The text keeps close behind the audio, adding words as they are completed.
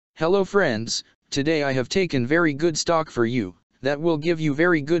Hello friends, today I have taken very good stock for you, that will give you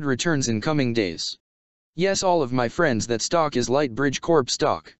very good returns in coming days. Yes, all of my friends, that stock is Lightbridge Corp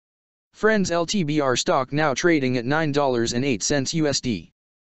stock. Friends, LTBR stock now trading at $9.08 USD.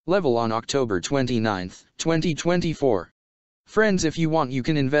 Level on October 29, 2024. Friends, if you want, you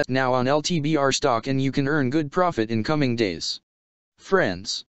can invest now on LTBR stock and you can earn good profit in coming days.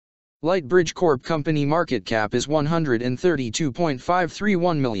 Friends, Lightbridge Corp company market cap is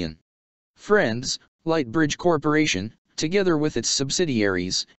 $132.531 million. Friends, Lightbridge Corporation, together with its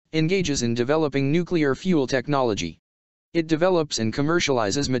subsidiaries, engages in developing nuclear fuel technology. It develops and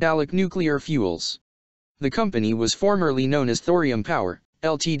commercializes metallic nuclear fuels. The company was formerly known as Thorium Power,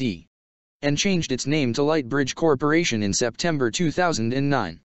 Ltd. and changed its name to Lightbridge Corporation in September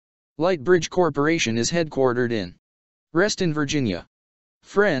 2009. Lightbridge Corporation is headquartered in Reston, Virginia.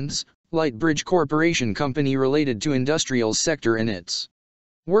 Friends, Lightbridge Corporation company related to industrial sector and it's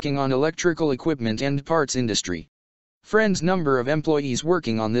working on electrical equipment and parts industry. Friends, number of employees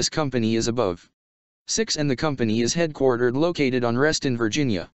working on this company is above 6 and the company is headquartered located on Reston,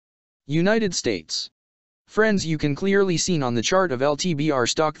 Virginia, United States. Friends, you can clearly seen on the chart of LTBR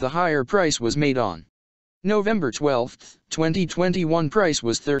stock the higher price was made on November 12, 2021. Price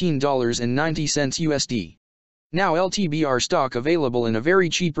was $13.90 USD. Now LTBR stock available in a very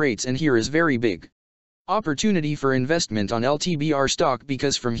cheap rates, and here is very big opportunity for investment on LTBR stock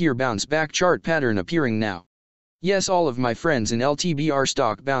because from here bounce back chart pattern appearing now. Yes, all of my friends, in LTBR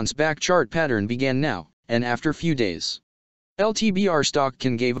stock bounce back chart pattern began now, and after few days LTBR stock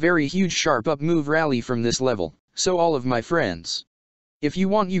can give very huge sharp up move rally from this level. So all of my friends, if you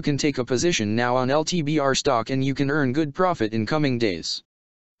want, you can take a position now on LTBR stock and you can earn good profit in coming days.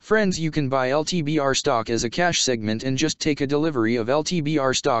 Friends, you can buy LTBR stock as a cash segment and just take a delivery of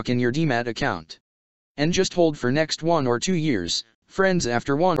LTBR stock in your demat account and just hold for next 1 or 2 years. Friends,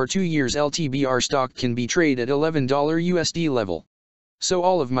 after 1 or 2 years LTBR stock can be traded at $11 USD level. So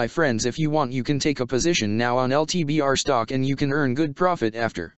all of my friends, if you want, you can take a position now on LTBR stock and you can earn good profit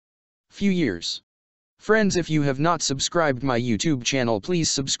after few years. Friends, if you have not subscribed my YouTube channel,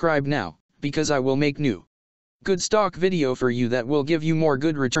 please subscribe now, because I will make new good stock video for you that will give you more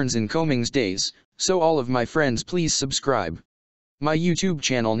good returns in coming days. So all of my friends, please subscribe my YouTube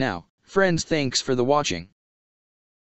channel now. Friends, thanks for the watching.